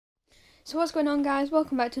So what's going on, guys?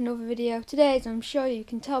 Welcome back to another video. Today, as I'm sure you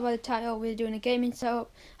can tell by the title, we're doing a gaming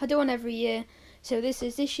setup. I do one every year, so this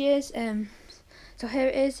is this year's. So here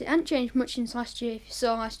it is. It hasn't changed much since last year, if you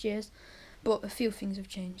saw last year's, but a few things have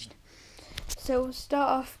changed. So we'll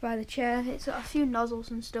start off by the chair. It's got a few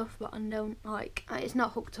nozzles and stuff, but I don't like. It's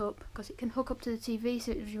not hooked up because it can hook up to the TV,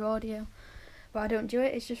 so it gives you audio. But I don't do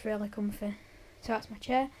it. It's just really comfy. So that's my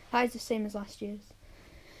chair. That is the same as last year's.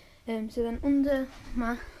 So then under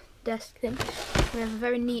my desk thing, we have a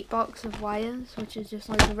very neat box of wires, which is just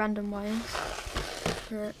like the random wires,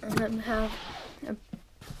 and then we have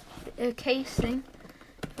a case thing.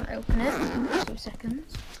 If I open it, 2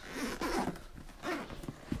 seconds.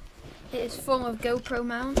 It is full of GoPro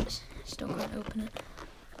mounts. Still can't open it.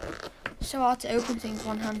 So hard to open things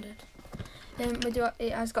one-handed.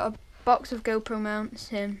 It has got a box of GoPro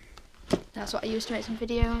mounts. That's what I use to make some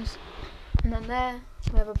videos. And then there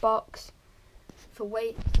we have a box for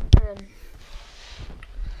weight.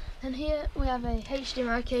 And here we have a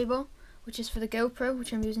HDMI cable, which is for the GoPro,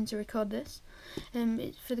 which I'm using to record this.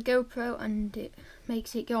 It's for the GoPro, and it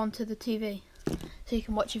makes it go onto the TV, so you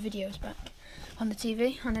can watch your videos back on the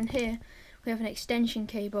TV. And then here we have an extension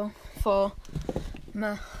cable for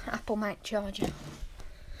my Apple mic charger.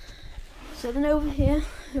 So then over here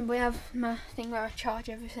we have my thing where I charge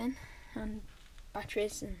everything, and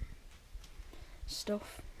batteries and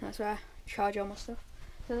stuff. That's where I charge all my stuff.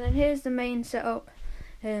 So then here's the main setup.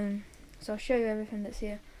 So I'll show you everything that's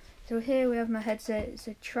here. So here we have my headset. It's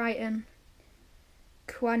a Triton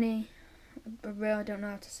Quani. I really don't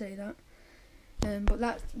know how to say that.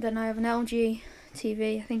 Then I have an LG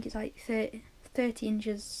TV. I think it's like 30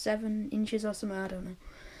 inches, 7 inches or something. I don't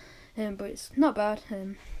know. But it's not bad.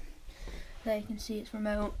 There you can see it's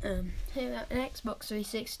remote. Here we have an Xbox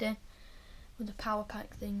 360 with the power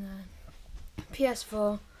pack thing there.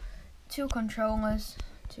 PS4, two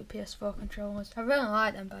PS4 controllers. I really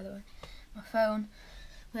like them, by the way. My phone.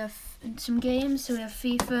 We have some games. So we have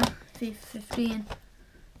FIFA 15,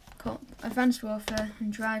 Advanced Warfare,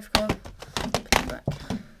 and Drive Club.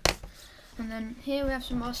 And then here we have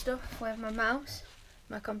some more stuff. We have my mouse,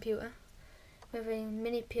 my computer. We have a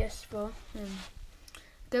mini PS4,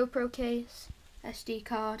 GoPro case, SD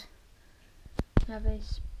card. We have a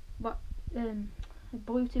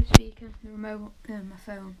Bluetooth speaker, the remote, my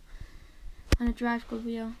phone, and a Drive Club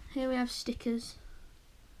wheel. Here we have stickers.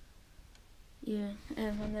 Yeah,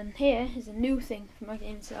 and then here is a new thing for my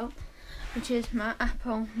game setup, which is my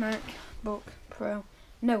Apple MacBook Pro.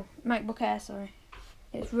 No, MacBook Air, sorry.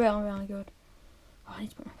 It's really, really good. Oh, I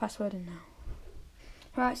need to put my password in now.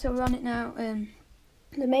 Right, so we're on it now.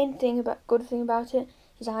 The main thing good thing about it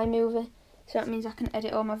is iMovie, so that means I can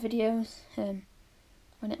edit all my videos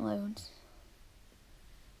when it loads.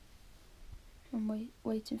 I'm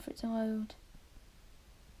waiting for it to load.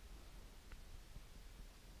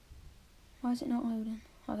 Why is it not loading?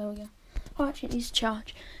 Oh, there we go. Oh, actually it needs to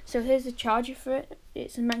charge. So here's the charger for it.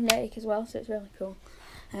 It's a magnetic as well, so it's really cool.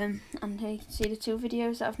 And here you can see the 2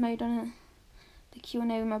 videos that I've made on it. The Q&A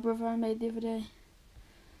with my brother I made the other day.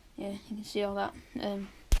 Yeah, you can see all that.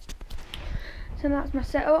 So that's my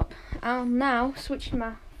setup. I'll now switch to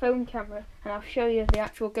my phone camera and I'll show you the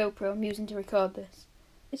actual GoPro I'm using to record this.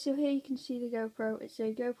 So here you can see the GoPro. It's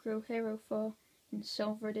a GoPro Hero 4 in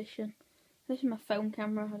Silver Edition. This is my phone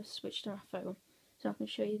camera. I just switched to my phone so I can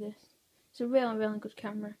show you this. It's a really, really good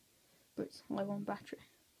camera, but it's low on battery.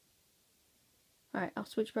 Alright, I'll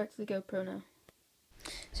switch back to the GoPro now.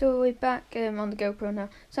 So we're back on the GoPro now.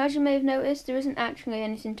 So as you may have noticed, there isn't actually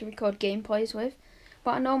anything to record gameplays with.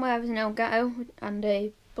 What I normally have is an Elgato and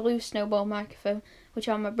a blue snowball microphone, which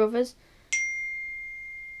are my brother's.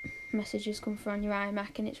 Messages come through on your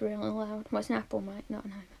iMac and it's really loud. Well, it's an Apple mic, not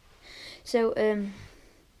an iMac. So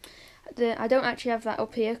I don't actually have that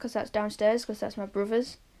up here because that's downstairs, because that's my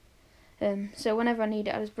brother's. So whenever I need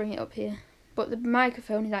it, I just bring it up here. But the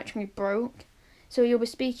microphone is actually broke, so you'll be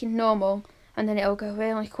speaking normal and then it'll go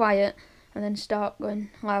really quiet and then start going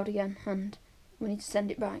loud again, and we need to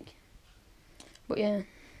send it back. But yeah.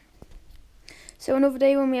 So another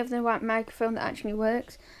day when we have the microphone that actually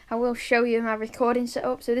works, I will show you my recording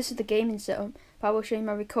setup. So this is the gaming setup, but I will show you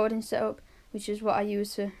my recording setup, which is what I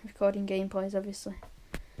use for recording gameplays, obviously.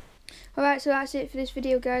 Alright, so that's it for this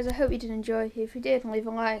video, guys. I hope you did enjoy. If you did, leave a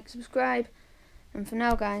like, subscribe, and for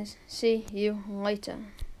now, guys, see you later.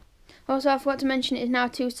 Also, I forgot to mention it is now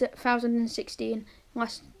 2016.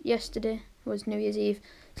 Yesterday was New Year's Eve.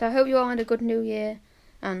 So I hope you all had a good New Year,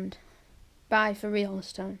 and bye for real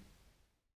this time.